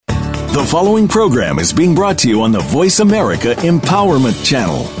The following program is being brought to you on the Voice America Empowerment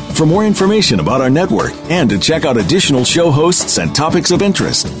Channel. For more information about our network and to check out additional show hosts and topics of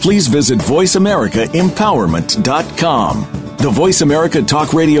interest, please visit voiceamericaempowerment.com. The Voice America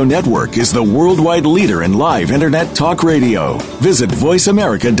Talk Radio Network is the worldwide leader in live Internet talk radio. Visit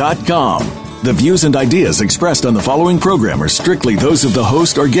voiceamerica.com. The views and ideas expressed on the following program are strictly those of the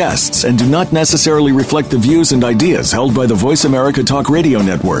host or guests and do not necessarily reflect the views and ideas held by the Voice America Talk Radio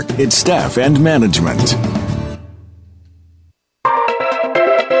Network, its staff, and management.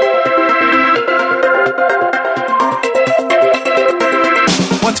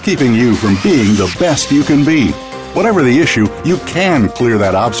 What's keeping you from being the best you can be? Whatever the issue, you can clear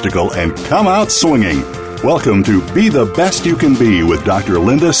that obstacle and come out swinging. Welcome to Be the Best You Can Be with Dr.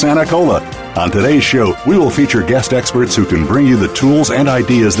 Linda Sanicola. On today's show, we will feature guest experts who can bring you the tools and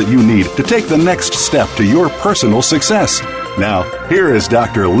ideas that you need to take the next step to your personal success. Now, here is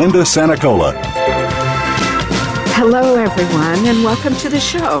Dr. Linda Sanicola. Hello, everyone, and welcome to the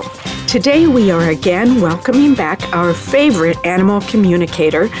show. Today, we are again welcoming back our favorite animal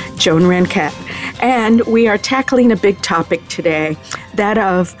communicator, Joan Ranquet, and we are tackling a big topic today, that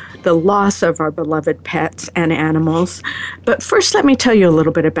of the loss of our beloved pets and animals. But first, let me tell you a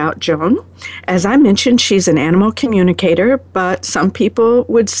little bit about Joan. As I mentioned, she's an animal communicator, but some people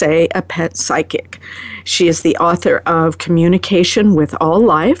would say a pet psychic. She is the author of Communication with All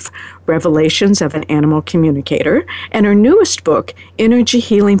Life, Revelations of an Animal Communicator, and her newest book, Energy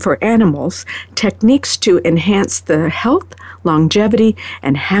Healing for Animals, Techniques to Enhance the Health, Longevity,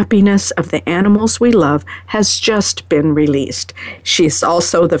 and Happiness of the Animals We Love, has just been released. She is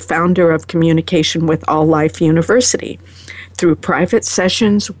also the founder of Communication with All Life University. Through private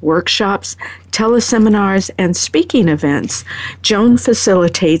sessions, workshops, teleseminars, and speaking events, Joan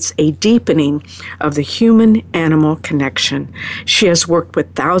facilitates a deepening of the human-animal connection. She has worked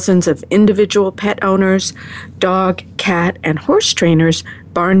with thousands of individual pet owners, dog, cat, and horse trainers,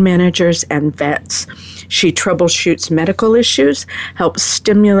 barn managers, and vets. She troubleshoots medical issues, helps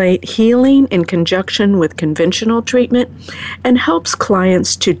stimulate healing in conjunction with conventional treatment, and helps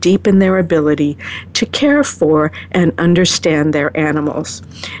clients to deepen their ability to care for and understand their animals.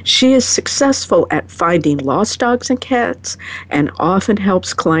 She is successful at finding lost dogs and cats and often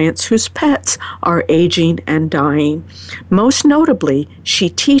helps clients whose pets are aging and dying. Most notably, she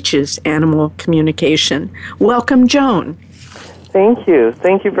teaches animal communication. Welcome, Joan. Thank you.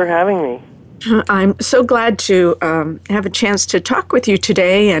 Thank you for having me. I'm so glad to have a chance to talk with you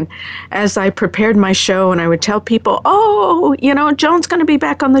today. And as I prepared my show and I would tell people, Joan's going to be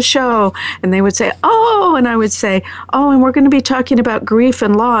back on the show. And they would say, oh, and I would say, oh, and we're going to be talking about grief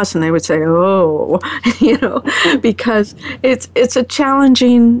and loss. And they would say, oh, because it's a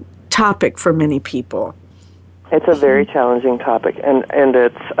challenging topic for many people. It's a very challenging topic. And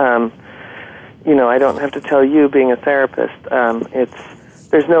it's, I don't have to tell you, being a therapist,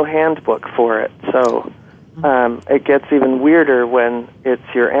 there's no handbook for it, so it gets even weirder when it's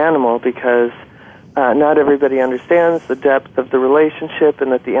your animal because not everybody understands the depth of the relationship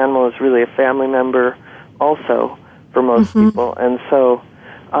and that the animal is really a family member also for most people. And so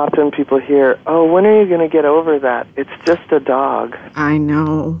often people hear, oh, when are you going to get over that? It's just a dog. I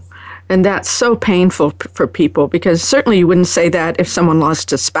know. And that's so painful for people because certainly you wouldn't say that if someone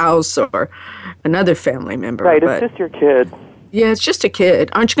lost a spouse or another family member. Right, it's just your kid. Yeah, it's just a kid.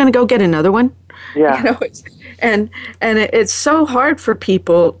 Aren't you going to go get another one? Yeah. It's so hard for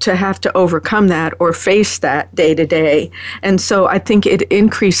people to have to overcome that or face that day to day. And so I think it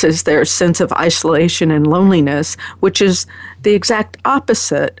increases their sense of isolation and loneliness, which is the exact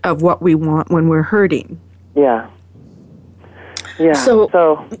opposite of what we want when we're hurting. Yeah. Yeah.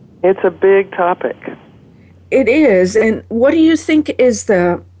 So it's a big topic. It is. And what do you think is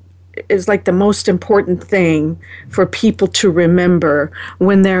like the most important thing for people to remember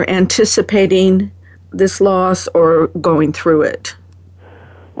when they're anticipating this loss or going through it?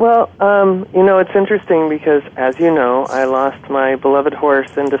 Well, it's interesting because, as you know, I lost my beloved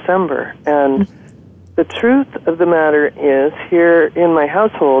horse in December. And the truth of the matter is, here in my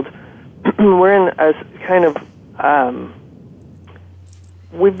household, we're in a kind of,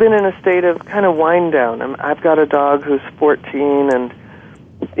 we've been in a state of kind of wind down. I've got a dog who's 14 and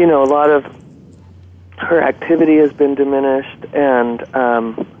a lot of her activity has been diminished, and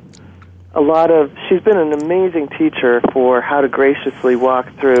she's been an amazing teacher for how to graciously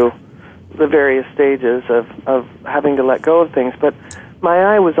walk through the various stages of having to let go of things. But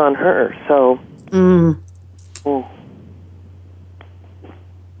my eye was on her, so.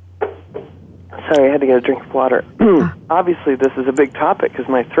 Sorry, I had to get a drink of water. Obviously, this is a big topic because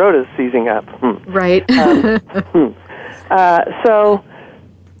my throat is seizing up. Right. So,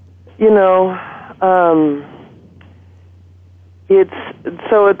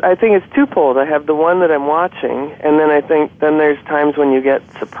 I think it's twofold. I have the one that I'm watching, and then I think then there's times when you get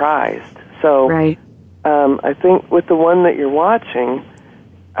surprised. So right. I think with the one that you're watching,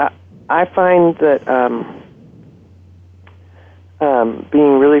 I find that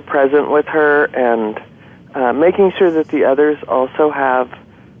being really present with her and making sure that the others also have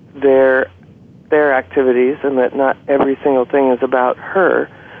their activities and that not every single thing is about her,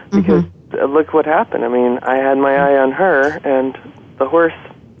 because look what happened. I mean, I had my eye on her and the horse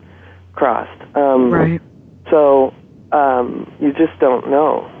crossed. Right. So you just don't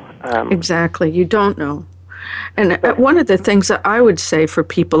know. Exactly. You don't know. And one of the things that I would say for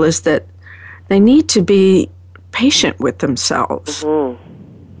people is that they need to be patient with themselves.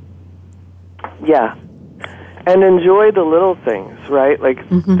 Yeah. And enjoy the little things, right? Like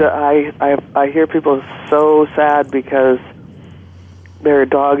I hear people so sad because their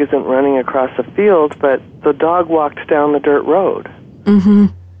dog isn't running across a field, but the dog walked down the dirt road.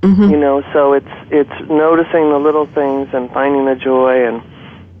 So it's noticing the little things and finding the joy and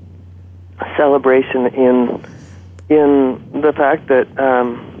celebration in the fact that,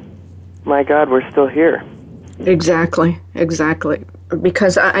 my God, we're still here. Exactly.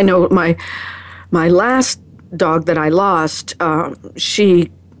 Because I know my last dog that I lost, she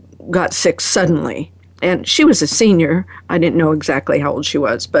got sick suddenly, and she was a senior. I didn't know exactly how old she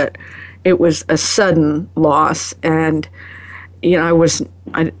was, but it was a sudden loss, and I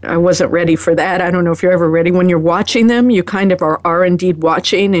wasn't ready for that. I don't know if you're ever ready. When you're watching them, you kind of are indeed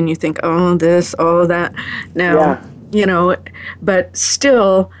watching, and you think, oh, this, oh, that. Now, but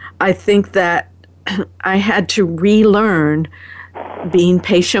still, I think that I had to relearn being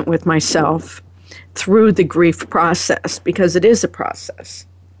patient with myself through the grief process, because it is a process.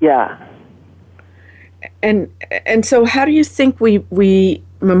 Yeah. And so how do you think we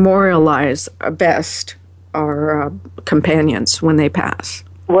memorialize best our companions when they pass?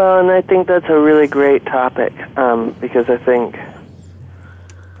 Well, and I think that's a really great topic, because I think,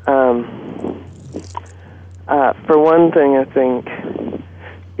 for one thing, I think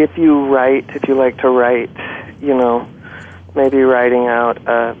if you like to write, maybe writing out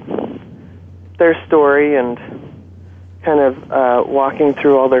their story and kind of walking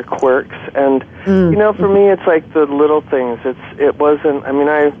through all their quirks. And, for me, it's like the little things. It wasn't, I mean,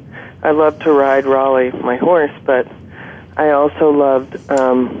 I loved to ride Raleigh, my horse, but I also loved,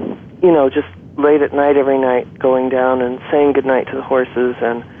 just late at night every night going down and saying goodnight to the horses.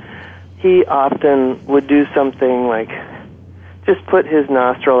 And he often would do something like just put his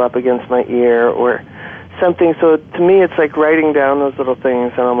nostril up against my ear or something. So to me, it's like writing down those little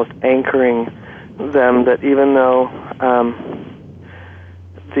things and almost anchoring them, that even though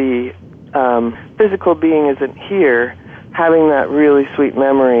the physical being isn't here, having that really sweet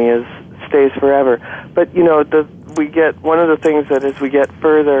memory stays forever. But one of the things that as we get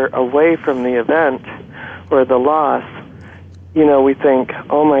further away from the event or the loss, we think,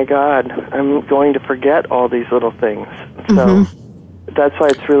 oh my God, I'm going to forget all these little things. So that's why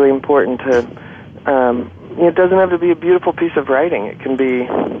it's really important to, it doesn't have to be a beautiful piece of writing. It can be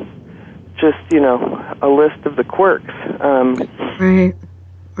just, a list of the quirks. Right.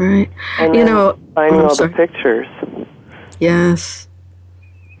 And finding all the pictures. Yes.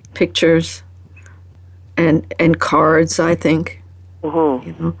 Pictures and cards, I think.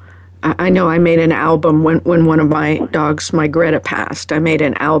 I know I made an album when one of my dogs, my Greta, passed. I made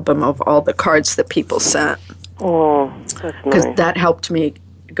an album of all the cards that people sent. Oh, that's nice. Because that helped me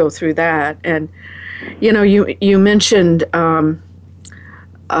go through that. And, you mentioned that,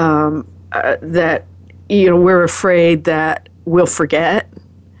 we're afraid that we'll forget.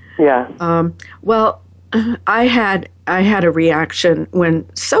 Yeah. Well, I had a reaction when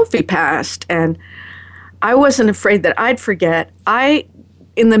Sophie passed, and I wasn't afraid that I'd forget.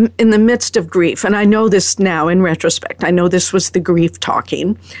 In the midst of grief, and I know this now in retrospect, I know this was the grief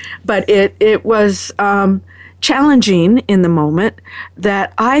talking, but it was challenging in the moment,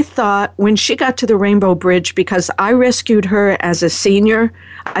 that I thought when she got to the Rainbow Bridge, because I rescued her as a senior,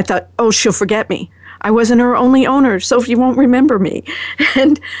 I thought, oh, she'll forget me. I wasn't her only owner. Sophie won't remember me.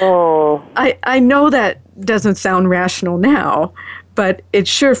 And I know that doesn't sound rational now, but it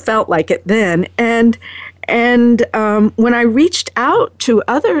sure felt like it then. And when I reached out to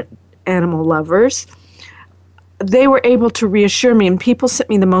other animal lovers, they were able to reassure me, and people sent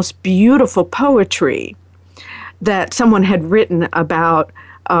me the most beautiful poetry that someone had written about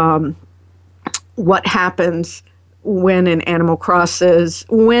what happens when an animal crosses,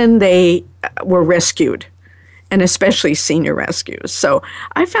 when they were rescued, and especially senior rescues. So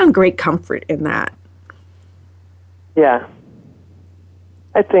I found great comfort in that. Yeah.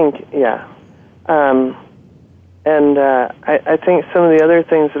 I think, yeah. I think some of the other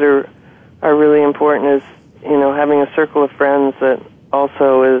things that are really important is, having a circle of friends that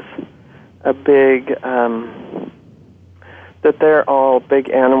also is a big, that they're all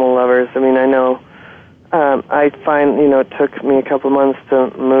big animal lovers. I mean, I know I find, it took me a couple months to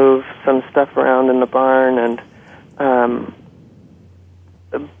move some stuff around in the barn and,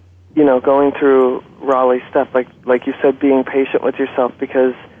 going through Raleigh stuff, like you said, being patient with yourself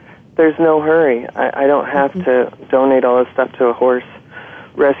because there's no hurry. I don't have to donate all this stuff to a horse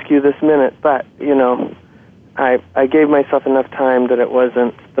rescue this minute, but, I gave myself enough time that it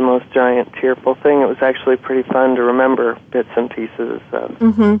wasn't the most giant, tearful thing. It was actually pretty fun to remember bits and pieces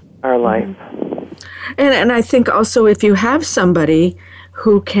of our life. And I think also if you have somebody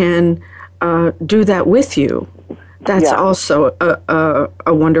who can do that with you, that's also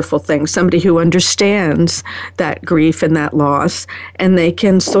a wonderful thing. Somebody who understands that grief and that loss, and they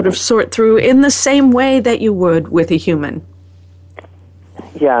can sort of sort through in the same way that you would with a human.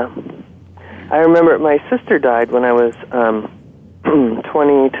 Yeah. I remember my sister died when I was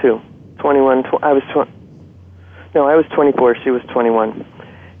 22, 21. I was 24. She was 21.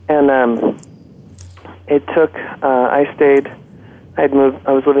 And it took, I stayed, I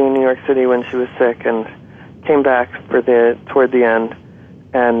was living in New York City when she was sick and came back toward the end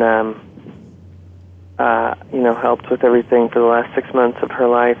and, helped with everything for the last 6 months of her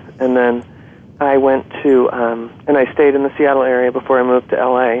life. And then I went to, and I stayed in the Seattle area before I moved to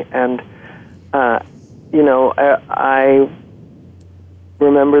LA. And, I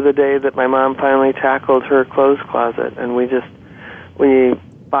remember the day that my mom finally tackled her clothes closet, and we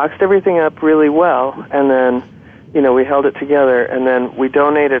boxed everything up really well, and then, we held it together, and then we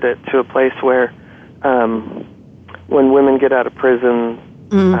donated it to a place where, when women get out of prison,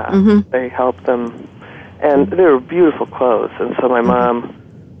 they help them, and they were beautiful clothes, and so my mom,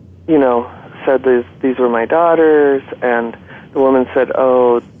 said these were my daughters, and the woman said,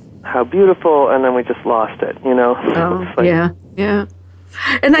 "Oh, how beautiful," and then we just lost it, Oh, yeah.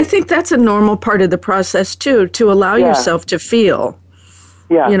 And I think that's a normal part of the process, too, to allow yourself to feel,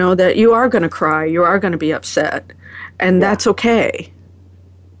 that you are going to cry, you are going to be upset, and that's okay.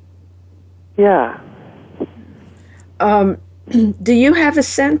 Yeah. Do you have a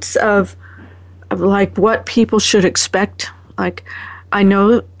sense of what people should expect? I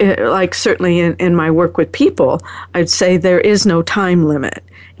know, certainly in my work with people, I'd say there is no time limit.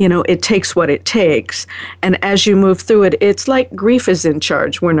 It takes what it takes. And as you move through it, it's like grief is in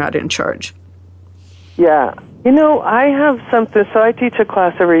charge. We're not in charge. Yeah. I have something. So I teach a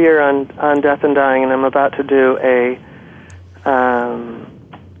class every year on death and dying, and I'm about to do a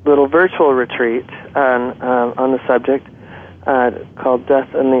little virtual retreat on the subject called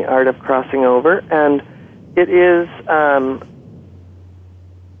Death and the Art of Crossing Over. And it is...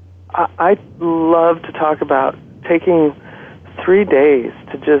 I love to talk about taking 3 days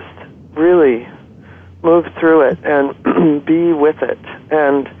to just really move through it and be with it.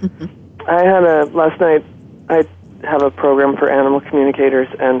 And I had last night, I have a program for animal communicators,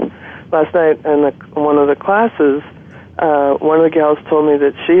 and last night in one of the classes, one of the gals told me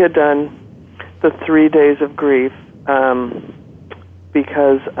that she had done the 3 days of grief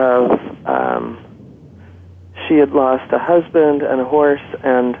because of she had lost a husband and a horse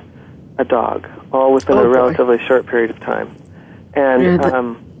and a dog, all within a relatively short period of time. And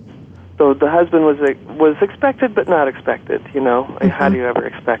so the husband was expected but not expected, How do you ever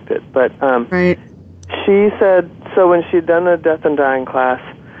expect it? But she said, so when she'd done the death and dying class,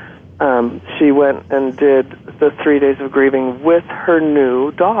 she went and did the 3 days of grieving with her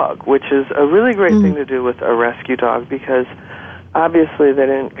new dog, which is a really great thing to do with a rescue dog, because obviously they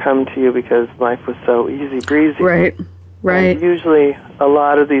didn't come to you because life was so easy breezy. Right. And usually a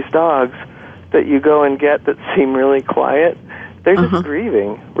lot of these dogs that you go and get that seem really quiet, they're just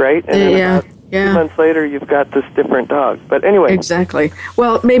grieving, right? And then about 2 months later, you've got this different dog. But anyway. Exactly.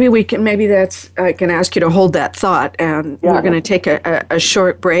 Well, I can ask you to hold that thought, and we're going to take a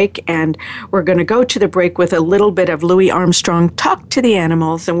short break, and we're going to go to the break with a little bit of Louis Armstrong, Talk to the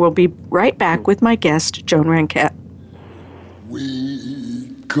Animals, and we'll be right back with my guest, Joan Ranquet.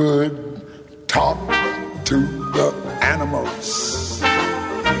 We could talk to the animals.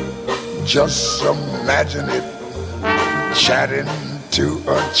 Just imagine it, chatting to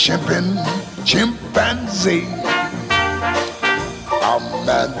a chimpanzee.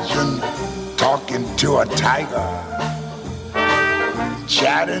 Imagine talking to a tiger,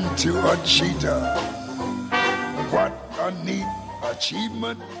 chatting to a cheetah. What a neat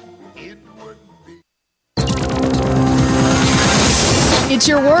achievement it would be. It's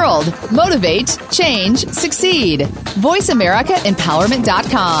your world. Motivate, change, succeed.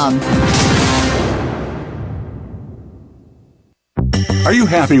 VoiceAmericaEmpowerment.com. Are you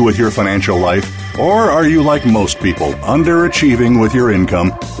happy with your financial life? Or are you like most people, underachieving with your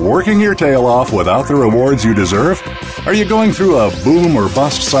income, working your tail off without the rewards you deserve? Are you going through a boom or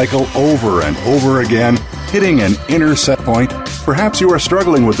bust cycle over and over again, hitting an inner set point? Perhaps you are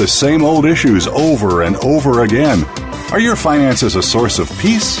struggling with the same old issues over and over again. Are your finances a source of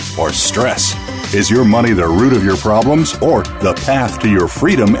peace or stress? Is your money the root of your problems or the path to your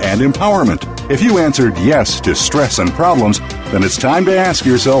freedom and empowerment? If you answered yes to stress and problems, then it's time to ask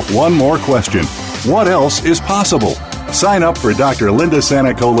yourself one more question. What else is possible? Sign up for Dr. Linda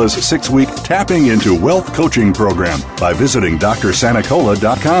Sanacola's 6-week Tapping into Wealth coaching program by visiting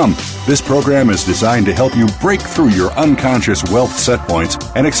drsanacola.com. This program is designed to help you break through your unconscious wealth set points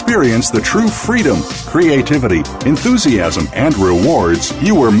and experience the true freedom, creativity, enthusiasm, and rewards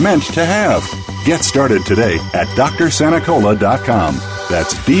you were meant to have. Get started today at drsanacola.com.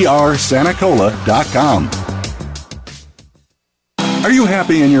 That's drsanacola.com. Are you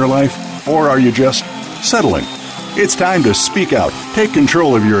happy in your life, or are you just settling? It's time to speak out, take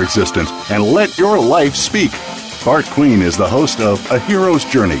control of your existence, and let your life speak. Bart Queen is the host of A Hero's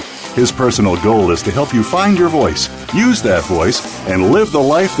Journey. His personal goal is to help you find your voice, use that voice, and live the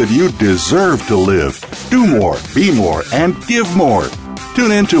life that you deserve to live. Do more, be more, and give more.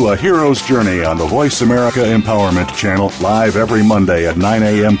 Tune in to A Hero's Journey on the Voice America Empowerment Channel, live every Monday at 9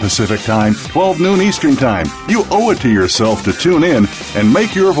 a.m. Pacific Time, 12 noon Eastern Time. You owe it to yourself to tune in and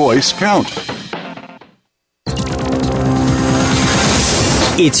make your voice count.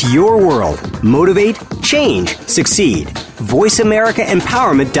 It's your world. Motivate, change, succeed.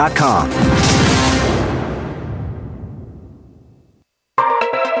 VoiceAmericaEmpowerment.com.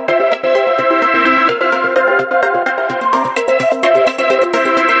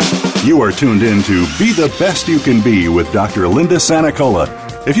 You are tuned in to Be the Best You Can Be with Dr. Linda Sanacola.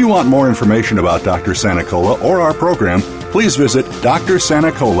 If you want more information about Dr. Sanacola or our program, please visit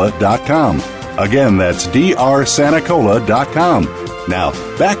drsanacola.com. Again, that's drsanacola.com. Now,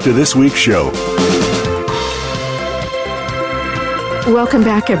 back to this week's show. Welcome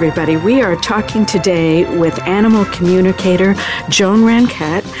back, everybody. We are talking today with animal communicator Joan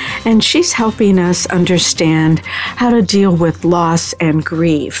Ranquet, and she's helping us understand how to deal with loss and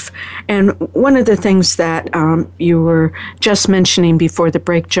grief. And one of the things that you were just mentioning before the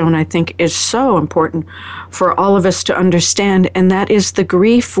break, Joan, I think is so important for all of us to understand, and that is the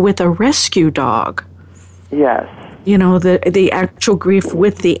grief with a rescue dog. Yes. You know, the actual grief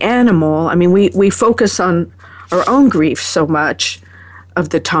with the animal. I mean, we focus on our own grief so much of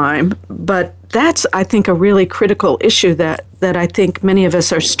the time, but that's, I think, a really critical issue that I think many of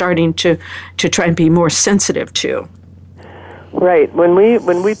us are starting to try and be more sensitive to. Right. When we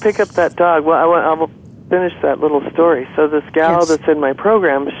pick up that dog, well, I will finish that little story. So this gal that's in my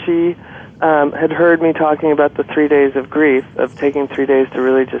program, she had heard me talking about the 3 days of grief, of taking 3 days to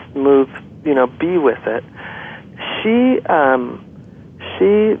really just move, be with it. She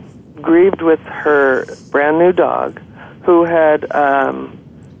grieved with her brand new dog, who had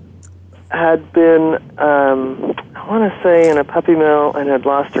been, I want to say, in a puppy mill and had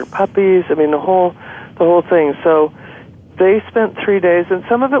lost her puppies. I mean, the whole thing. So they spent 3 days, and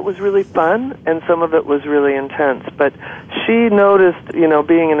some of it was really fun, and some of it was really intense. But she noticed,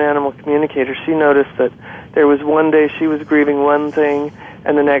 being an animal communicator, she noticed that there was one day she was grieving one thing,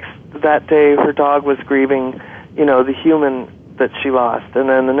 and that day her dog was grieving, the human that she lost, and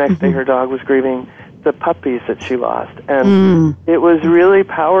then the next day her dog was grieving the puppies that she lost. And it was really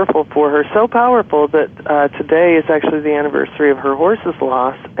powerful for her, so powerful that today is actually the anniversary of her horse's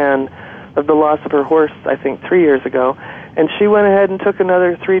loss, and of the loss of her horse, I think, 3 years ago. And she went ahead and took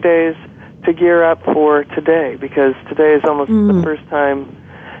another 3 days to gear up for today, because today is almost the first time.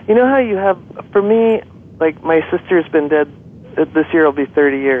 You know how you have, for me, like my sister's been dead, this year will be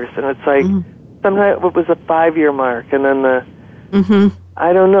 30 years, and it's like, sometimes it was a 5-year mark, and then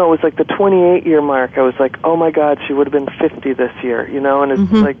I don't know, it was like the 28-year mark. I was like, oh my God, she would have been 50 this year, and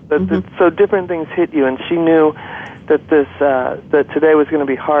it's like, so different things hit you, and she knew that that today was going to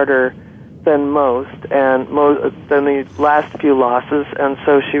be harder than most, and than the last few losses, and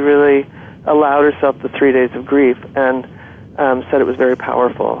so she really allowed herself the 3 days of grief, and said it was very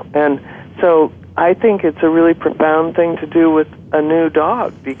powerful. And so I think it's a really profound thing to do with a new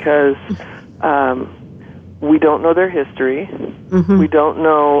dog, because we don't know their history. We don't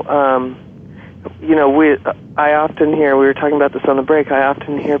know, I often hear, we were talking about this on the break, I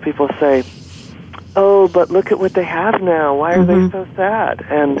often hear people say, oh, but look at what they have now. Why are they so sad?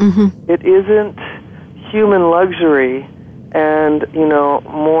 And it isn't human luxury and,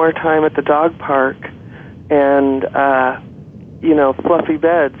 more time at the dog park and, fluffy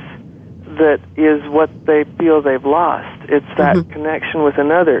beds, that is what they feel they've lost. It's that connection with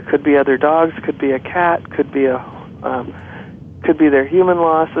another. It could be other dogs, could be a cat, could be their human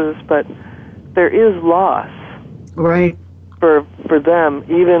losses, but there is loss. Right. For them,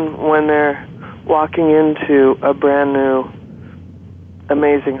 even when they're walking into a brand new,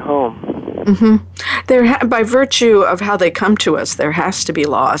 amazing home. Mm-hmm. By virtue of how they come to us, there has to be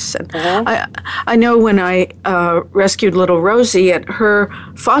loss. And I know when I rescued little Rosie, her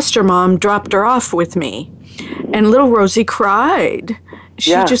foster mom dropped her off with me, and little Rosie cried.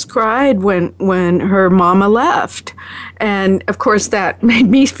 She just cried when her mama left. And, of course, that made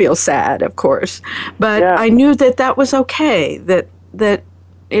me feel sad, of course. But I knew that was okay, that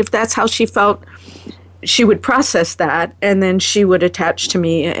if that's how she felt, she would process that, and then she would attach to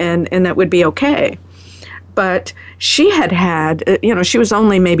me, and that would be okay. But she had, she was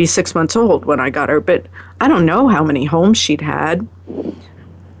only maybe 6 months old when I got her, but I don't know how many homes she'd had.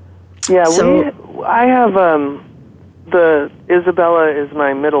 Yeah, I have, Isabella is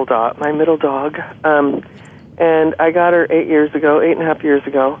my middle dog, and I got her 8.5 years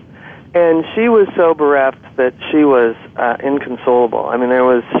ago, and she was so bereft that she was inconsolable. I mean,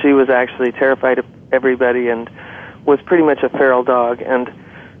 she was actually terrified of everybody and was pretty much a feral dog, and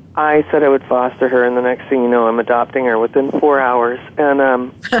I said I would foster her, and the next thing you know, I'm adopting her within 4 hours.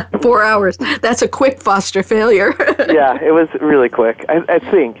 And 4 hours. That's a quick foster failure. Yeah, it was really quick. I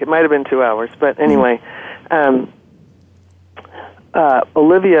think it might have been 2 hours, but anyway,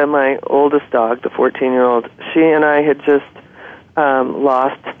 Olivia, my oldest dog, the 14-year-old, she and I had just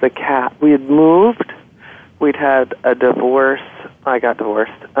lost the cat. We had moved. We'd had a divorce. I got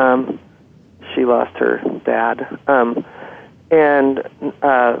divorced. She lost her dad. And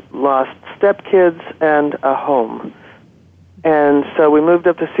lost stepkids and a home. And so we moved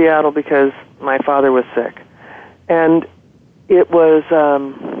up to Seattle because my father was sick. And it was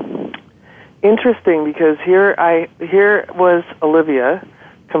interesting because here was Olivia,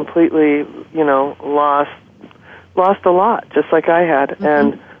 completely, lost a lot, just like I had.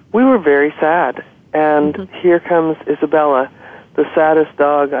 And we were very sad. And here comes Isabella, the saddest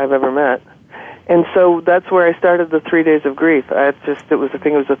dog I've ever met. And so that's where I started the 3 days of grief. I think it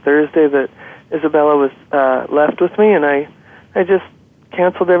was a Thursday that Isabella was left with me, and I just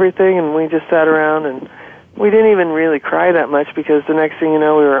canceled everything, and we just sat around, and we didn't even really cry that much because the next thing you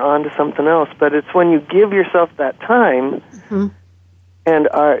know, we were on to something else. But it's when you give yourself that time and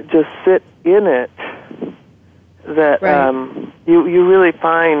just sit in it that you really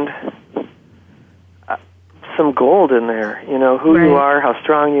find some gold in there. Who you are, how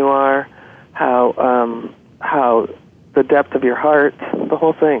strong you are, how the depth of your heart, the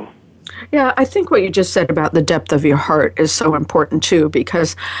whole thing. Yeah, I think what you just said about the depth of your heart is so important too,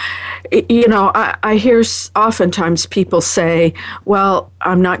 because, I hear oftentimes people say, well,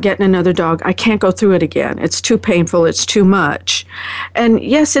 I'm not getting another dog. I can't go through it again. It's too painful. It's too much. And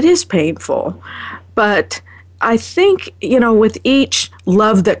yes, it is painful, but I think, with each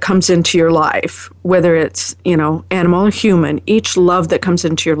love that comes into your life, whether it's, animal or human, each love that comes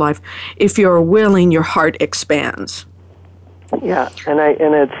into your life, if you're willing, your heart expands. Yeah, and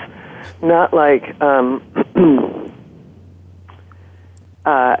it's not like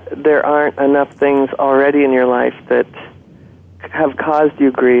there aren't enough things already in your life that have caused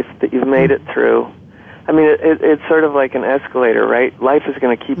you grief that you've made it through. I mean, it's sort of like an escalator, right? Life is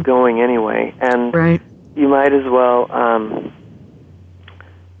going to keep going anyway, and you might as well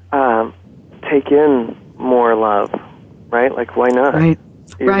take in more love, right? Like, why not?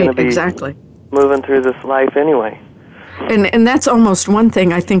 You're exactly. Moving through this life anyway. And that's almost one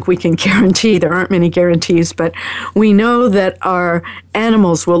thing I think we can guarantee. There aren't many guarantees, but we know that our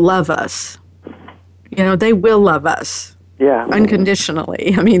animals will love us. They will love us. Yeah.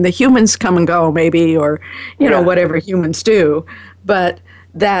 Unconditionally. I mean, the humans come and go maybe, or, whatever humans do, but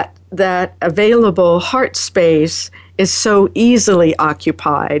that available heart space is so easily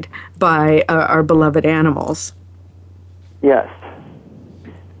occupied by our beloved animals. Yes.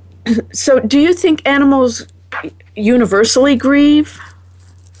 So do you think animals universally grieve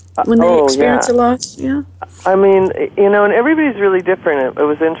when they experience a loss? Yeah. I mean, and everybody's really different. It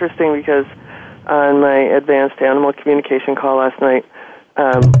was interesting because on my advanced animal communication call last night,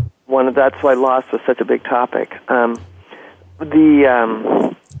 that's why loss was such a big topic.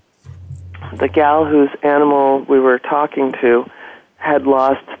 The gal whose animal we were talking to had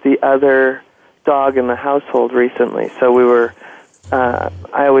lost the other dog in the household recently. So we were, I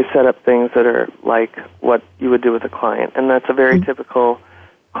always set up things that are like what you would do with a client. And that's a very typical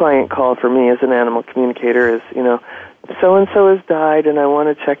client call for me as an animal communicator is, so-and-so has died and I want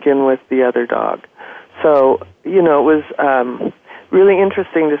to check in with the other dog. So, it was really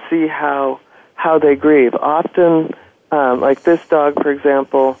interesting to see how they grieve. Often, like this dog, for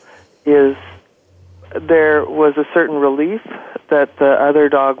example, there was a certain relief that the other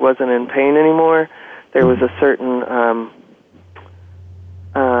dog wasn't in pain anymore. There was a certain,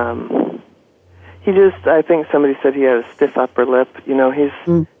 I think somebody said he had a stiff upper lip. He's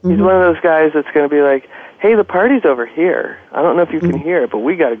one of those guys that's going to be like, hey, the party's over here. I don't know if you can hear it, but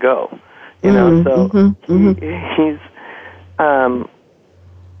we got to go. He's,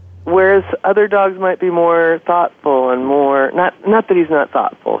 whereas other dogs might be more thoughtful and more, not that he's not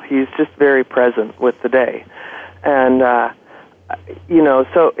thoughtful, he's just very present with the day. And,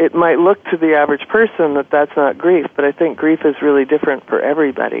 so it might look to the average person that that's not grief, but I think grief is really different for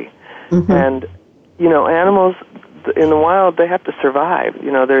everybody. And, animals in the wild, they have to survive.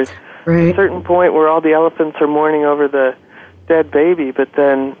 There's a certain point where all the elephants are mourning over the dead baby, but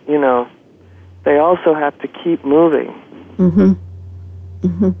then, they also have to keep moving.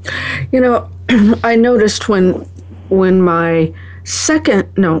 I noticed when my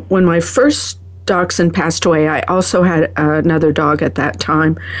first dachshund passed away, I also had another dog at that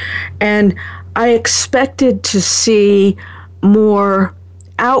time, and I expected to see more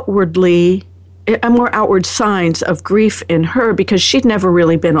outward signs of grief in her because she'd never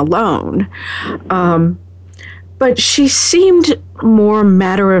really been alone. But she seemed more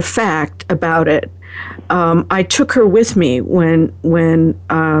matter-of-fact about it. I took her with me when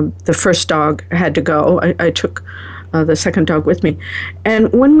the first dog had to go. I took the second dog with me.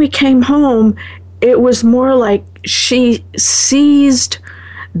 And when we came home, it was more like she seized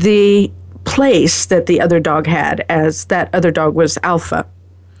the place that the other dog had, as that other dog was Alpha.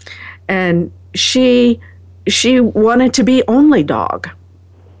 And she wanted to be only dog.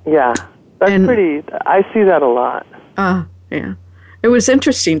 Yeah, I see that a lot. Yeah. It was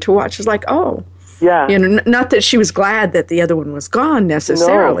interesting to watch. It's like, oh. Yeah. Not that she was glad that the other one was gone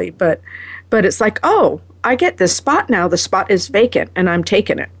necessarily, but it's like, oh, I get this spot now. The spot is vacant, and I'm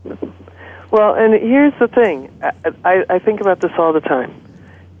taking it. Well, and here's the thing. I think about this all the time.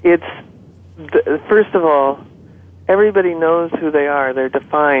 First of all, everybody knows who they are. They're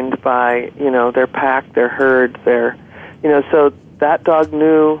defined by, their pack, their herd, so that dog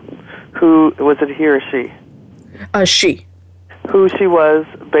knew who, was it he or she? She. Who she was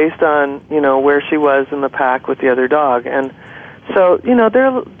based on, where she was in the pack with the other dog. And so,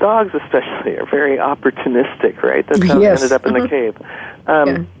 their dogs especially are very opportunistic, right? That's how they ended up in the cave.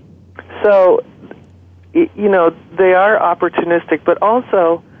 So, they are opportunistic, but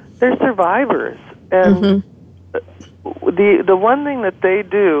also they're survivors. And the one thing that they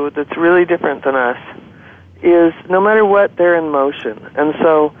do that's really different than us is no matter what, they're in motion. And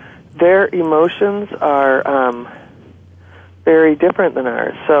so their emotions are very different than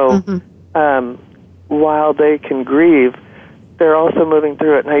ours. So while they can grieve, they're also moving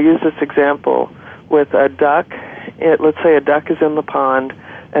through it. And I use this example with a duck. Let's say a duck is in the pond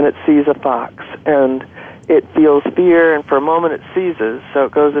and it sees a fox, and it feels fear, and for a moment it seizes, so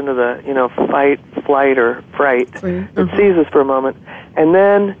it goes into the, fight, flight, or fright. It seizes for a moment, and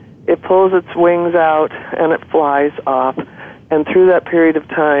then it pulls its wings out and it flies off, and through that period of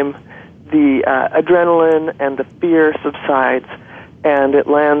time, the adrenaline and the fear subsides, and it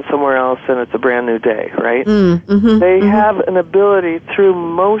lands somewhere else, and it's a brand new day, right? They have an ability through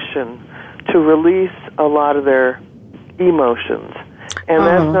motion to release a lot of their emotions, and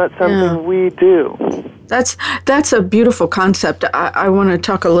that's not something we do. That's a beautiful concept. I want to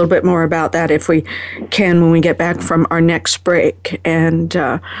talk a little bit more about that if we can when we get back from our next break. And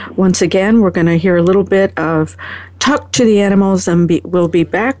once again, we're going to hear a little bit of Talk to the Animals, and we'll be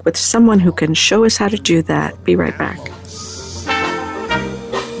back with someone who can show us how to do that. Be right back.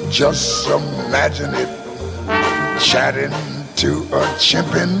 Just imagine it, chatting to a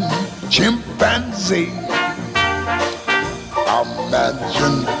chimpanzee.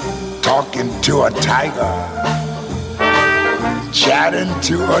 Imagine talking to a tiger, chatting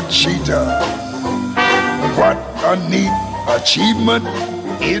to a cheetah. What a neat achievement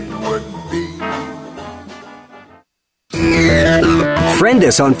it would be. Friend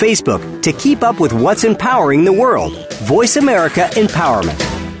us on Facebook to keep up with what's empowering the world. Voice America Empowerment.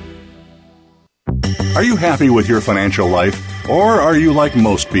 Are you happy with your financial life? Or are you like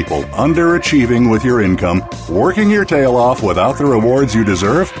most people, underachieving with your income, working your tail off without the rewards you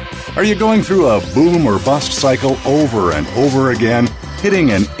deserve? Are you going through a boom or bust cycle over and over again,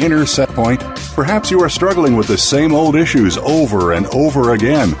 hitting an inner set point? Perhaps you are struggling with the same old issues over and over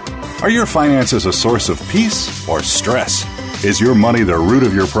again. Are your finances a source of peace or stress? Is your money the root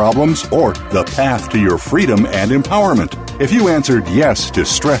of your problems or the path to your freedom and empowerment? If you answered yes to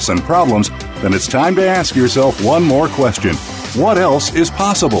stress and problems, then it's time to ask yourself one more question. What else is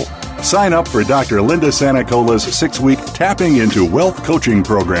possible? Sign up for Dr. Linda Sanacola's 6-week Tapping into Wealth coaching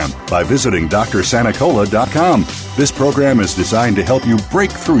program by visiting drsanacola.com. This program is designed to help you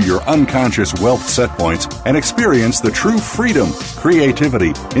break through your unconscious wealth set points and experience the true freedom,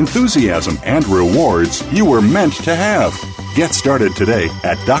 creativity, enthusiasm, and rewards you were meant to have. Get started today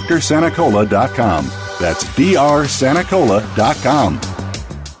at drsanacola.com. That's drsanacola.com.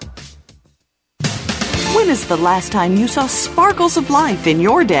 When is the last time you saw sparkles of life in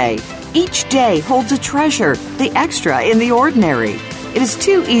your day? Each day holds a treasure, the extra in the ordinary. It is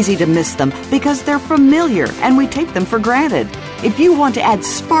too easy to miss them because they're familiar and we take them for granted. If you want to add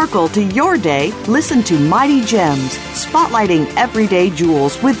sparkle to your day, listen to Mighty Gems, spotlighting everyday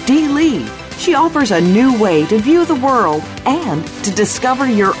jewels with Dee Lee. She offers a new way to view the world and to discover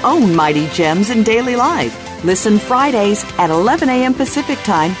your own mighty gems in daily life. Listen Fridays at 11 a.m. Pacific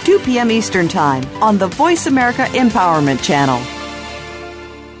Time, 2 p.m. Eastern Time on the Voice America Empowerment Channel.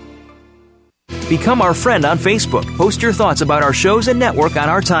 Become our friend on Facebook. Post your thoughts about our shows and network on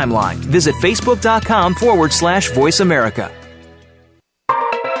our timeline. Visit facebook.com/Voice America.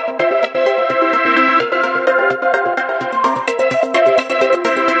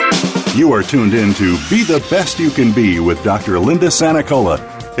 You are tuned in to Be the Best You Can Be with Dr. Linda Sanacola.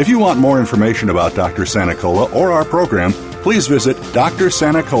 If you want more information about Dr. Sanacola or our program, please visit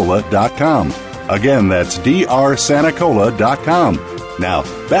drsanacola.com. Again, that's drsanacola.com. Now,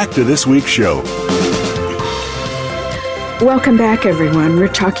 back to this week's show. Welcome back, everyone. We're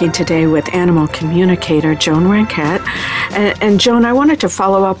talking today with animal communicator Joan Rancat. And Joan, I wanted to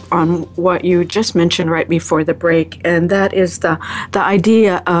follow up on what you just mentioned right before the break, and that is the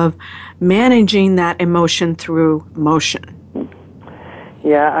idea of managing that emotion through motion.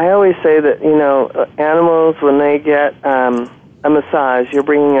 Yeah, I always say that, animals, when they get a massage, you're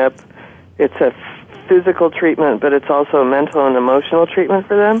bringing up, it's a physical treatment, but it's also a mental and emotional treatment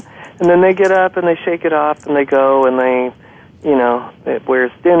for them. And then they get up and they shake it off and they go and they,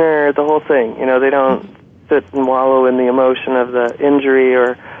 where's dinner, the whole thing. They don't sit and wallow in the emotion of the injury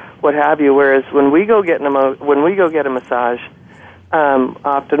or what have you. Whereas when we go get a massage,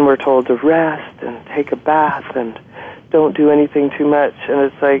 often we're told to rest and take a bath and don't do anything too much. And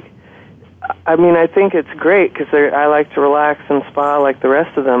it's like, I think it's great because I like to relax and spa like the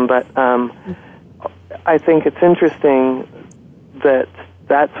rest of them, but I think it's interesting that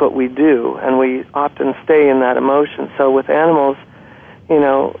that's what we do, and we often stay in that emotion. So with animals,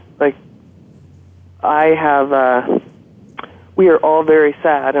 like I have, we are all very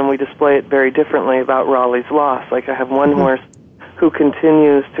sad, and we display it very differently about Raleigh's loss. Like I have one horse who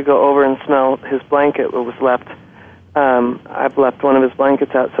continues to go over and smell his blanket that was left. I've left one of his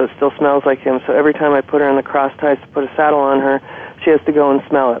blankets out, so it still smells like him. So every time I put her in the cross ties to put a saddle on her, she has to go and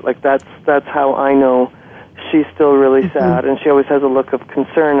smell it. Like that's how I know she's still really sad, and she always has a look of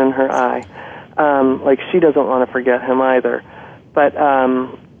concern in her eye. Like she doesn't want to forget him either. But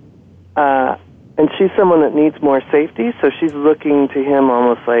and she's someone that needs more safety, so she's looking to him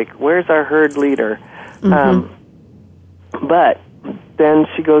almost like, where's our herd leader? But then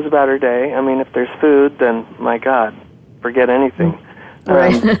she goes about her day. If there's food, then my God, forget anything.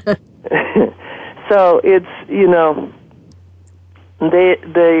 Right. So it's,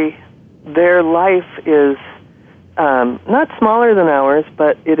 their life is not smaller than ours,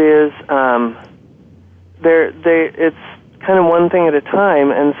 but it is it's kind of one thing at a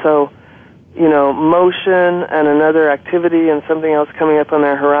time, and so motion and another activity and something else coming up on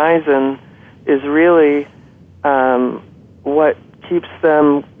their horizon is really what keeps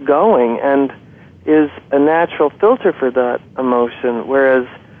them going and is a natural filter for that emotion. Whereas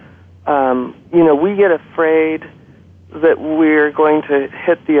we get afraid that we're going to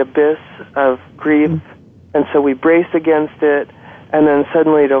hit the abyss of grief, and so we brace against it, and then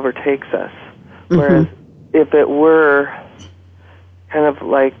suddenly it overtakes us. Whereas if it were kind of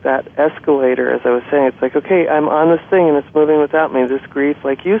like that escalator, as I was saying, it's like, okay, I'm on this thing and it's moving without me. This grief,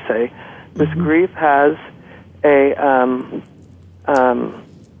 like you say, this grief has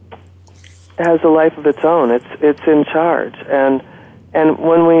a life of its own. It's in charge, and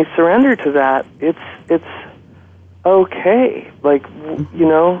when we surrender to that, it's okay. Like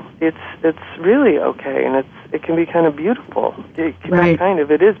it's really okay, and it can be kind of beautiful. It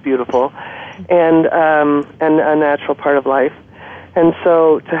is beautiful, and a natural part of life. And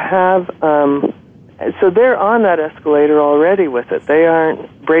so to have, so they're on that escalator already with it. They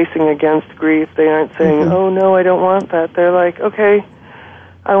aren't bracing against grief. They aren't saying, oh no, I don't want that. They're like, okay,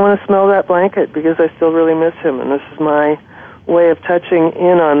 I want to smell that blanket because I still really miss him, and this is my way of touching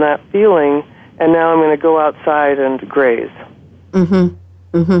in on that feeling, and now I'm going to go outside and graze. Mm-hmm.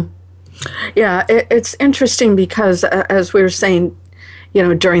 Mm-hmm. Yeah, it's interesting because, as we were saying,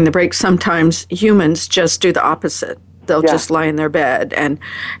 during the break, sometimes humans just do the opposite. They'll just lie in their bed. And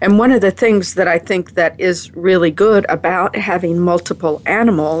one of the things that I think that is really good about having multiple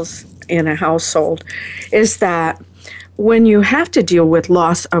animals in a household is that when you have to deal with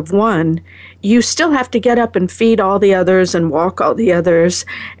loss of one, you still have to get up and feed all the others and walk all the others.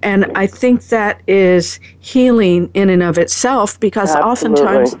 And I think that is healing in and of itself, because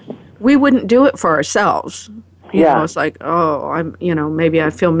oftentimes we wouldn't do it for ourselves. You know, it's like, I'm, maybe I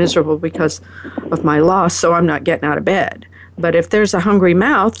feel miserable because of my loss, so I'm not getting out of bed. But if there's a hungry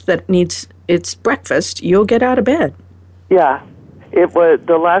mouth that needs its breakfast, you'll get out of bed. Yeah. It was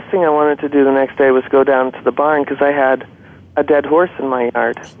the last thing I wanted to do the next day was go down to the barn because I had a dead horse in my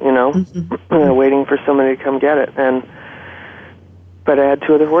yard, waiting for somebody to come get it. But I had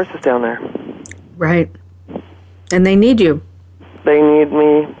 2 other horses down there. Right. And they need you. They need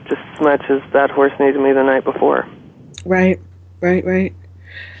me just as much as that horse needed me the night before. Right.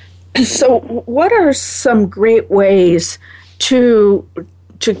 So what are some great ways to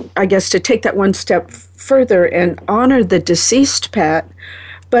take that one step further and honor the deceased pet,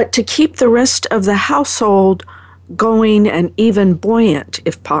 but to keep the rest of the household going and even buoyant,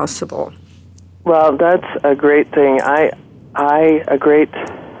 if possible? Well, that's a great thing. A great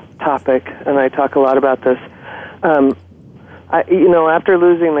topic, and I talk a lot about this. After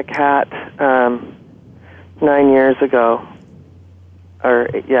losing the cat 9 years ago,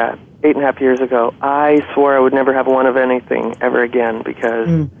 8.5 years ago, I swore I would never have one of anything ever again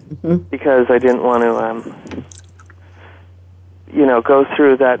because I didn't want to, go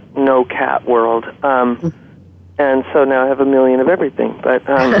through that no cat world. And so now I have 1 million of everything. But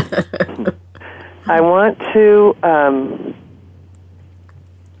I want to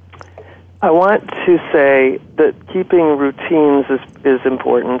say that keeping routines is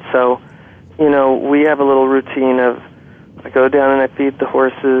important. So, we have a little routine of I go down and I feed the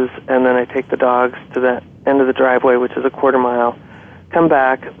horses, and then I take the dogs to the end of the driveway, which is a quarter mile, come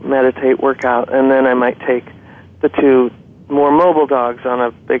back, meditate, work out, and then I might take the 2 more mobile dogs on a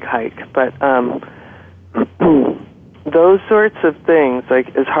big hike. But those sorts of things,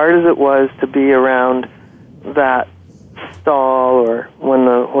 like as hard as it was to be around that stall or when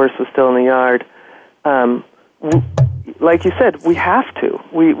the horse was still in the yard, like you said, we have to.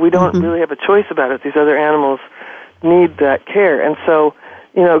 We don't really have a choice about it. These other animals need that care. And so,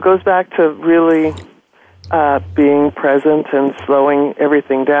 it goes back to really being present and slowing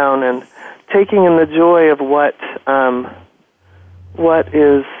everything down and taking in the joy of what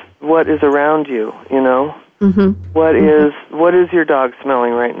is around you, What is your dog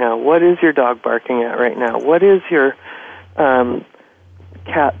smelling right now? What is your dog barking at right now? What is your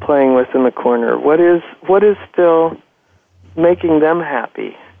cat playing with in the corner? What is still making them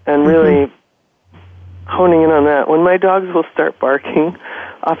happy? And really honing in on that. When my dogs will start barking,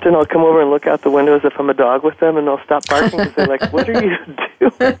 often I'll come over and look out the window as if I'm a dog with them, and they'll stop barking because they're like, "What are you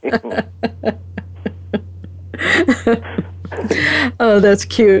doing?" Oh, that's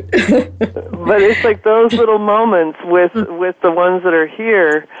cute. But it's like those little moments with the ones that are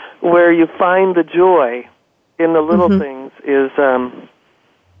here where you find the joy in the little things is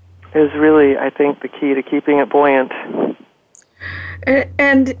really, I think, the key to keeping it buoyant.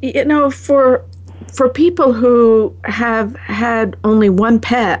 And for people who have had only one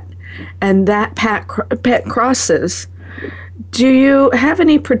pet and that pet crosses, do you have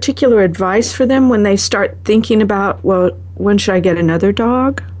any particular advice for them when they start thinking about, well, when should I get another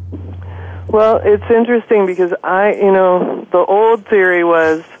dog? Well, it's interesting because the old theory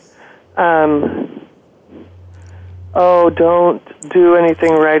was, don't do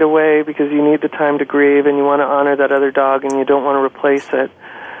anything right away because you need the time to grieve and you want to honor that other dog and you don't want to replace it.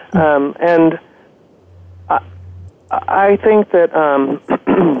 And I think that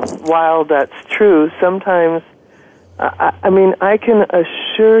while that's true, sometimes, I can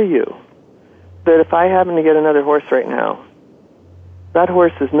assure you that if I happen to get another horse right now, that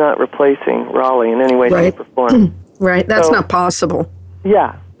horse is not replacing Raleigh in any way, shape, or form. Right, that's not possible.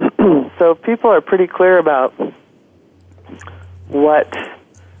 Yeah. So people are pretty clear about what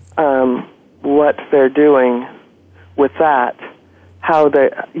they're doing with that, how they,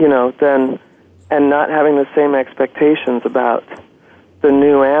 then, and not having the same expectations about the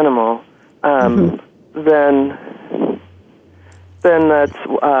new animal, then that's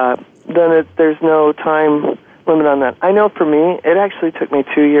there's no time limit on that. I know for me, it actually took me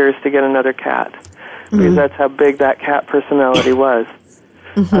 2 years to get another cat because that's how big that cat personality was.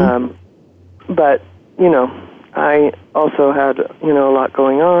 But I also had, a lot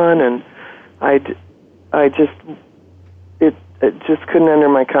going on, and it just couldn't enter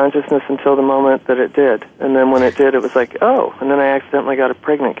my consciousness until the moment that it did. And then when it did, it was like, oh, and then I accidentally got a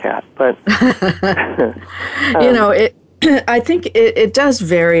pregnant cat. But, I think it does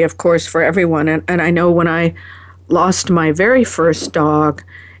vary, of course, for everyone. And I know when I lost my very first dog,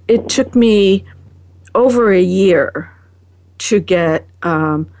 it took me over a year to get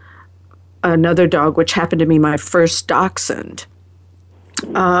another dog, which happened to be my first dachshund.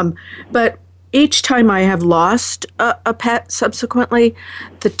 But each time I have lost a pet subsequently,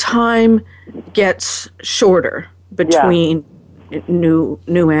 the time gets shorter between new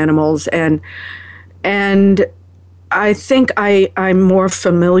animals, and I think I'm more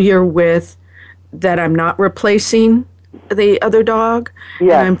familiar with that I'm not replacing the other dog.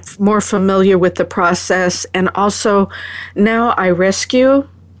 Yeah. And I'm more familiar with the process, and also now I rescue.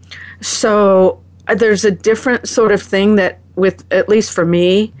 So there's a different sort of thing that, with, at least for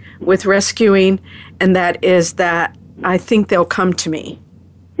me, with rescuing, and that is that I think they'll come to me.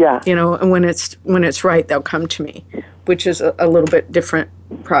 Yeah. And when it's right, they'll come to me, which is a little bit different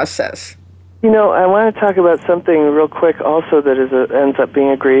process. I want to talk about something real quick also that ends up being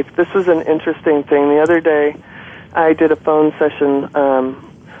a grief. This was an interesting thing. The other day, I did a phone session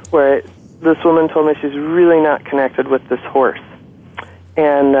where this woman told me she's really not connected with this horse.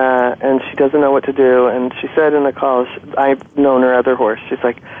 And she doesn't know what to do. And she said in the call, I've known her other horse. She's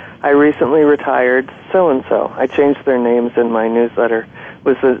like, I recently retired so-and-so. I changed their names in my newsletter,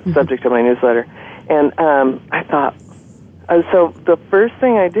 was the subject of my newsletter. And I thought, so the first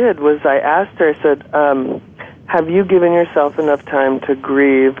thing I did was I asked her, I said, have you given yourself enough time to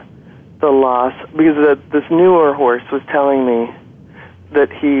grieve the loss? Because this newer horse was telling me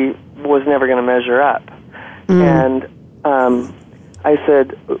that he was never going to measure up. And I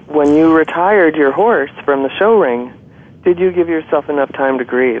said, when you retired your horse from the show ring, did you give yourself enough time to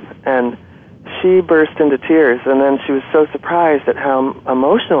grieve? And she burst into tears, and then she was so surprised at how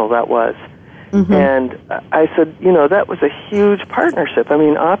emotional that was. And I said, that was a huge partnership. I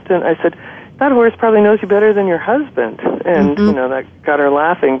mean, often I said, that horse probably knows you better than your husband. And, that got her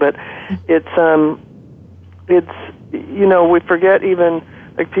laughing. But it's we forget even,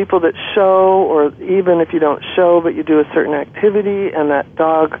 like, people that show, or even if you don't show, but you do a certain activity, and that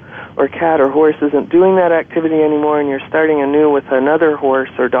dog or cat or horse isn't doing that activity anymore, and you're starting anew with another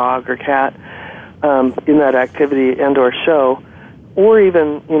horse or dog or cat in that activity and or show, or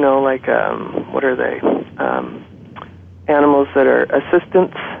even, what are they? Animals that are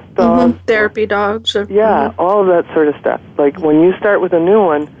assistance dogs. Therapy dogs. All of that sort of stuff. Like, when you start with a new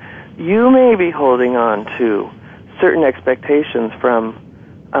one, you may be holding on to certain expectations from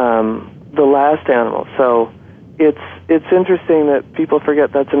the last animal. So it's interesting that people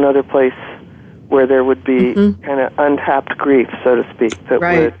forget that's another place where there would be kind of untapped grief, so to speak, that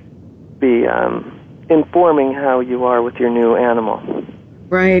would be informing how you are with your new animal.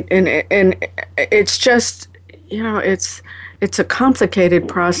 Right, and it's just, it's a complicated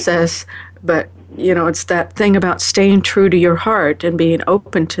process, but it's that thing about staying true to your heart and being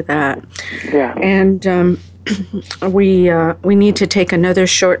open to that. Yeah. And we need to take another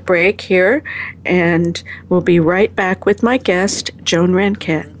short break here, and we'll be right back with my guest, Joan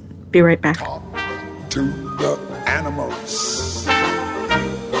Ranquet. Be right back. Talk to the animals.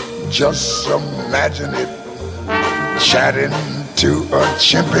 Just imagine it. Chatting to a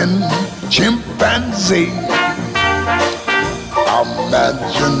chimpanzee.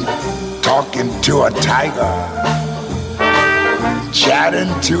 Imagine talking to a tiger.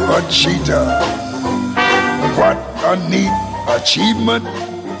 Chatting to a cheetah. What a neat achievement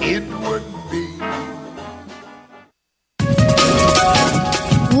it would be.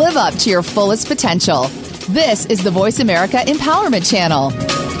 Live up to your fullest potential. This is the Voice America Empowerment Channel.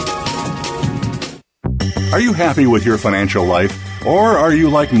 Are you happy with your financial life? Or are you,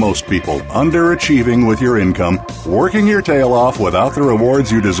 like most people, underachieving with your income, working your tail off without the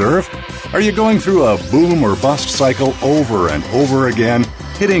rewards you deserve? Are you going through a boom or bust cycle over and over again,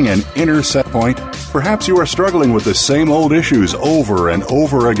 hitting an inner set point? Perhaps you are struggling with the same old issues over and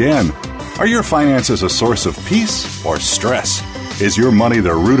over again. Are your finances a source of peace or stress? Is your money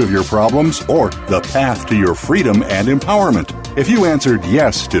the root of your problems or the path to your freedom and empowerment? If you answered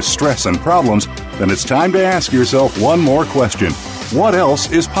yes to stress and problems, then it's time to ask yourself one more question. What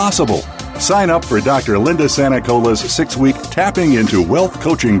else is possible? Sign up for Dr. Linda Sanacola's 6-week Tapping Into Wealth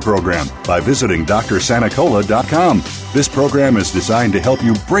coaching program by visiting drsanacola.com. This program is designed to help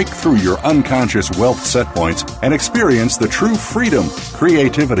you break through your unconscious wealth set points and experience the true freedom,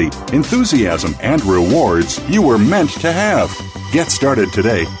 creativity, enthusiasm, and rewards you were meant to have. Get started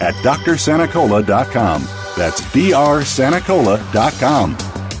today at drsanacola.com. That's drsanacola.com.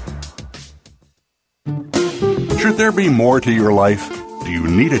 Should there be more to your life? Do you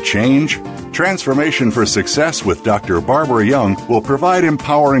need a change? Transformation for Success with Dr. Barbara Young will provide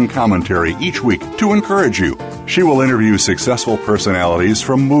empowering commentary each week to encourage you. She will interview successful personalities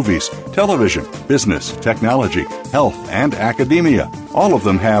from movies, television, business, technology, health, and academia. All of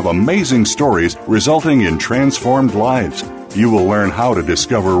them have amazing stories resulting in transformed lives. You will learn how to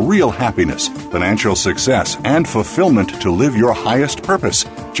discover real happiness, financial success, and fulfillment to live your highest purpose.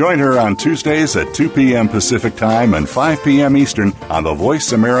 Join her on Tuesdays at 2 p.m. Pacific Time and 5 p.m. Eastern on the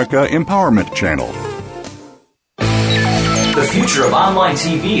Voice America Empowerment Channel. The future of online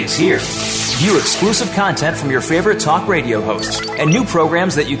TV is here. View exclusive content from your favorite talk radio hosts and new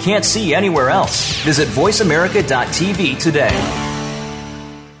programs that you can't see anywhere else. Visit voiceamerica.tv today.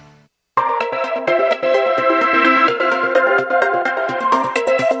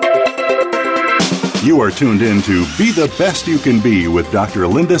 You are tuned in to Be the Best You Can Be with Dr.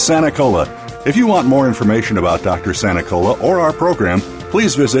 Linda Sanacola. If you want more information about Dr. Sanacola or our program,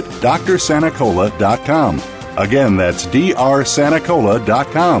 please visit drsanacola.com. Again, that's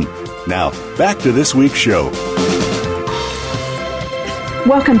drsanacola.com. Now, back to this week's show.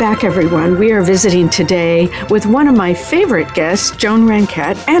 Welcome back, everyone. We are visiting today with one of my favorite guests, Joan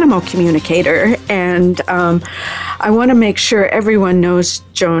Rancat, animal communicator. And I want to make sure everyone knows,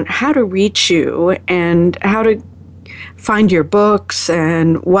 Joan, how to reach you and how to find your books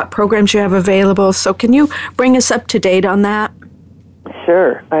and what programs you have available. So can you bring us up to date on that?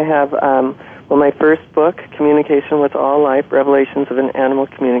 Sure. I have, my first book, Communication with All Life, Revelations of an Animal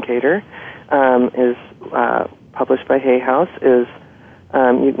Communicator, is published by Hay House, you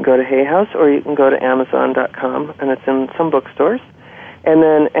can go to Hay House or you can go to Amazon.com, and it's in some bookstores. And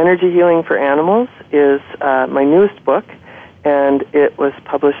then Energy Healing for Animals is my newest book, and it was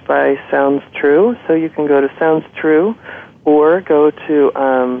published by Sounds True. So you can go to Sounds True or go to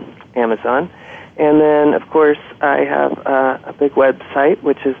Amazon. And then, of course, I have a big website,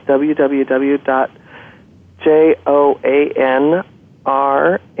 which is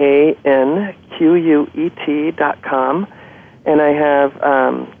www.joanranquet.com. And I have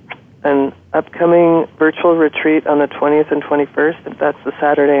an upcoming virtual retreat on the 20th and 21st, that's the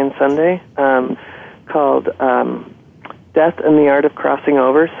Saturday and Sunday, called Death and the Art of Crossing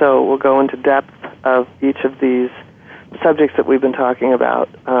Over. So we'll go into depth of each of these subjects that we've been talking about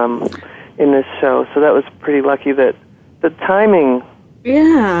in this show. So that was pretty lucky that the timing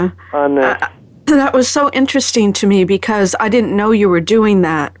on this... that was so interesting to me because I didn't know you were doing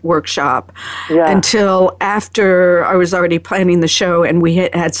that workshop until after I was already planning the show and we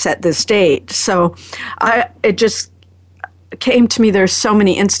had set this date. So it just came to me, there's so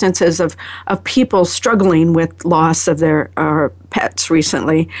many instances of people struggling with loss of their pets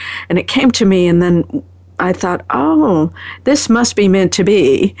recently. And it came to me, and then I thought, this must be meant to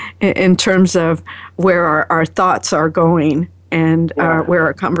be in terms of where our thoughts are going. And where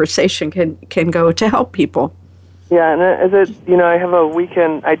our conversation can go to help people. Yeah, and I have a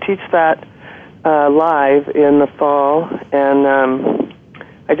weekend. I teach that live in the fall, and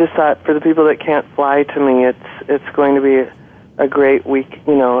I just thought for the people that can't fly to me, it's going to be a great week,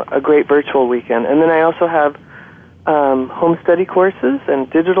 a great virtual weekend. And then I also have home study courses and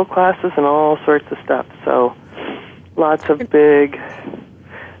digital classes and all sorts of stuff. So lots of big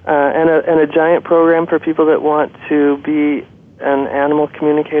and a giant program for people that want to be an animal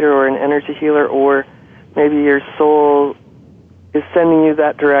communicator or an energy healer, or maybe your soul is sending you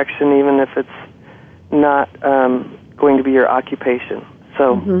that direction even if it's not going to be your occupation.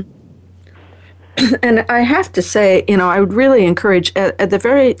 So, And I have to say, I would really encourage, at the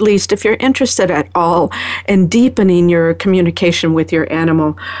very least, if you're interested at all in deepening your communication with your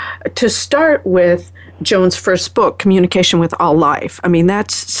animal, to start with Joan's first book, Communication with All Life. I mean,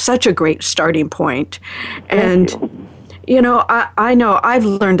 that's such a great starting point. And I know I've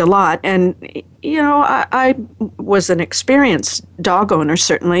learned a lot, and, I was an experienced dog owner,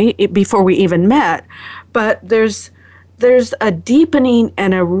 certainly, before we even met, but there's a deepening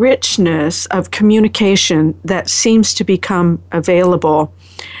and a richness of communication that seems to become available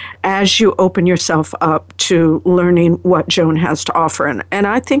as you open yourself up to learning what Joan has to offer. And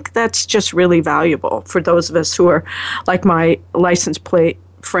I think that's just really valuable for those of us who are, like my license plate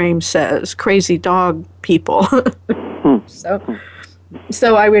frame says, crazy dog people.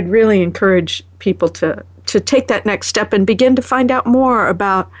 So I would really encourage people to take that next step and begin to find out more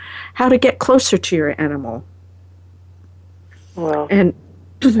about how to get closer to your animal. Well, and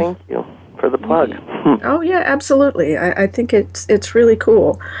thank you for the plug. Oh yeah, absolutely. I think it's really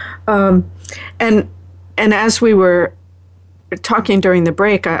cool. And as we were talking during the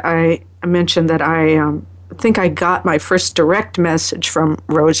break, I mentioned that I think I got my first direct message from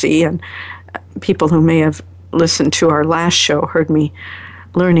Rosie, and people who may have listened to our last show heard me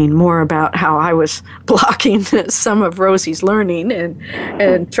learning more about how I was blocking some of Rosie's learning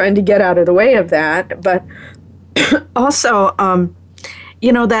and trying to get out of the way of that. But also,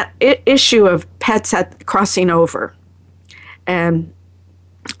 that issue of pets at crossing over. And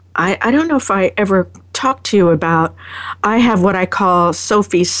I don't know if I ever talked to you about, I have what I call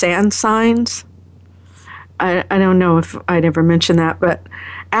Sophie's sand signs. I don't know if I'd ever mentioned that, but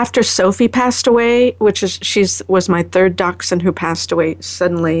after Sophie passed away, was my third dachshund who passed away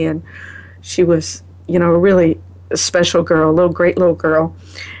suddenly, and she was, a really special girl, great little girl.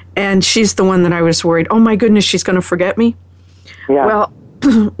 And she's the one that I was worried, oh my goodness, she's going to forget me. Yeah. Well,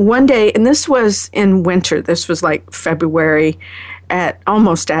 one day, and this was in winter, this was like February,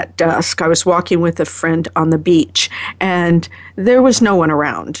 almost at dusk, I was walking with a friend on the beach, and there was no one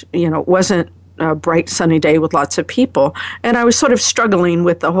around. It wasn't a bright sunny day with lots of people, and I was sort of struggling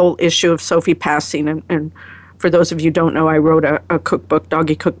with the whole issue of Sophie passing. And for those of you who don't know, I wrote a cookbook,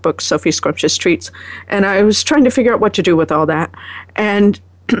 doggy cookbook, Sophie Scrumptious Treats, and I was trying to figure out what to do with all that. And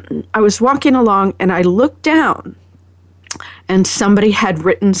I was walking along, and I looked down, and somebody had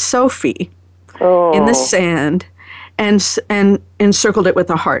written Sophie in the sand and encircled it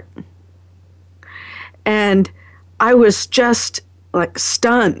with a heart. And I was just like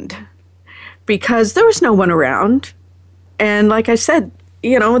stunned because there was no one around. And like I said,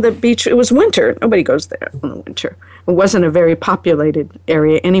 the beach, it was winter. Nobody goes there in the winter. It wasn't a very populated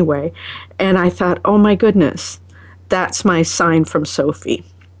area anyway. And I thought, oh my goodness, that's my sign from Sophie.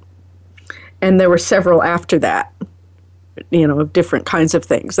 And there were several after that, of different kinds of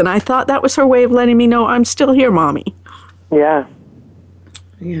things. And I thought that was her way of letting me know, I'm still here, Mommy. Yeah.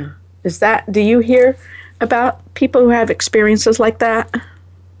 Yeah. Do you hear about people who have experiences like that?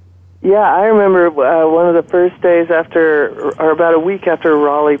 Yeah, I remember one of the first days or about a week after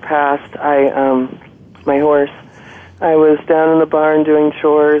Raleigh passed, my horse, I was down in the barn doing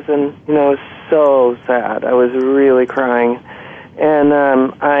chores, and, it was so sad. I was really crying. And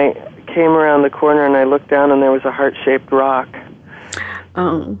I came around the corner, and I looked down, and there was a heart-shaped rock.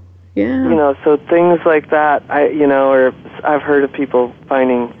 Oh, yeah. So things like that, or I've heard of people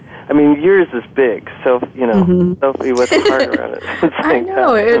finding, yours is big, so, Sophie with a heart around it. I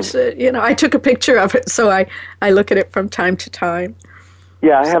know, it's, I took a picture of it, so I look at it from time to time.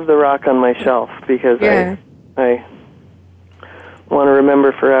 Yeah, I have the rock on my shelf because I want to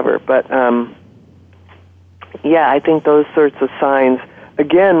remember forever. But, I think those sorts of signs,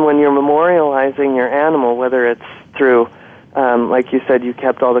 again, when you're memorializing your animal, whether it's through, like you said, you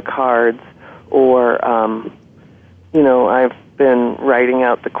kept all the cards, or, I've been writing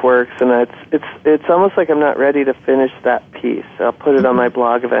out the quirks, and it's almost like I'm not ready to finish that piece. I'll put it on my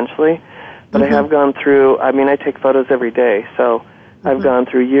blog eventually, but I have gone through, I take photos every day, so I've gone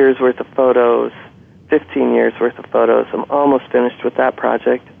through years worth of photos, 15 years worth of photos. I'm almost finished with that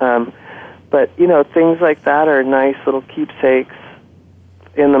project. But, things like that are nice little keepsakes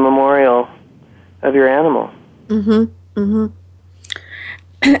in the memorial of your animal.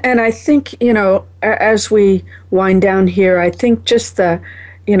 And I think, as we wind down here, I think just the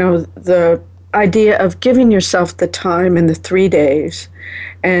idea of giving yourself the time in the 3 days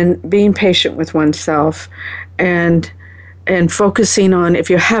and being patient with oneself and focusing on, if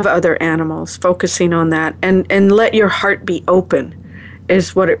you have other animals, focusing on that and let your heart be open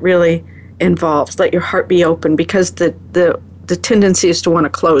is what it really involves. Let your heart be open, because the tendency is to want to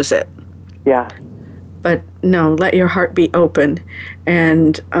close it. Yeah. But no, let your heart be open.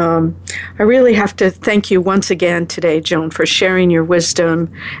 And I really have to thank you once again today, Joan, for sharing your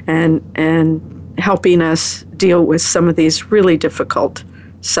wisdom and helping us deal with some of these really difficult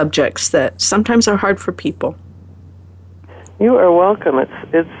subjects that sometimes are hard for people. You are welcome.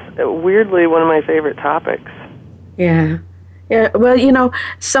 It's weirdly one of my favorite topics. Yeah. Yeah, well,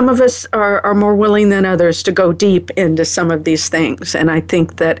 some of us are more willing than others to go deep into some of these things, and I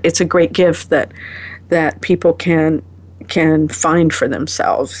think that it's a great gift that people can find for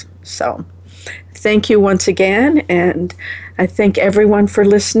themselves. So thank you once again, and I thank everyone for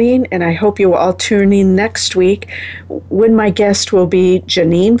listening, and I hope you will all tune in next week when my guest will be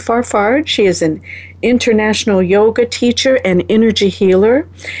Janine Farfard. She is an international yoga teacher and energy healer.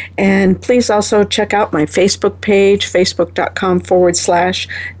 And please also check out my Facebook page,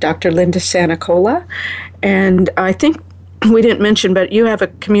 facebook.com/Dr. Linda Sanacola. And I think we didn't mention, but you have a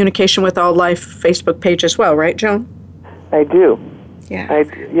Communication with All Life Facebook page as well, right, Joan? I do. Yeah.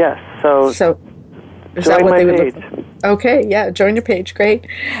 Yes. So is that what they would look for? Okay, yeah, join your page. Great.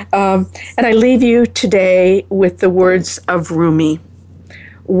 And I leave you today with the words of Rumi.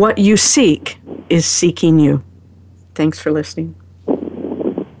 What you seek is seeking you. Thanks for listening.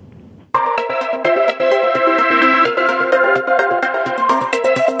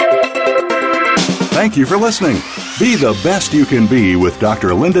 Thank you for listening. Be the Best You Can Be with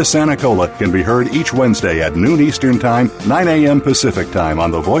Dr. Linda Sanicola can be heard each Wednesday at noon Eastern Time, 9 a.m. Pacific Time on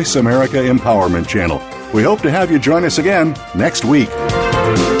the Voice America Empowerment Channel. We hope to have you join us again next week.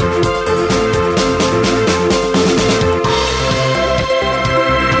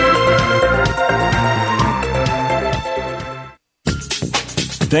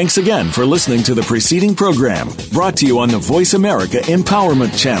 Thanks again for listening to the preceding program, brought to you on the Voice America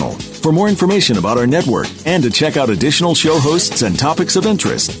Empowerment Channel. For more information about our network and to check out additional show hosts and topics of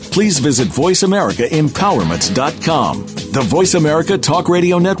interest, please visit voiceamericaempowerment.com. The Voice America Talk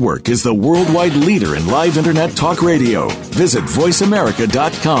Radio Network is the worldwide leader in live Internet talk radio. Visit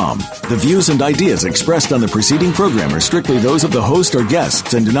voiceamerica.com. The views and ideas expressed on the preceding program are strictly those of the host or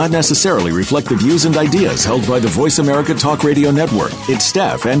guests and do not necessarily reflect the views and ideas held by the Voice America Talk Radio Network, its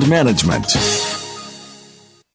staff, and management.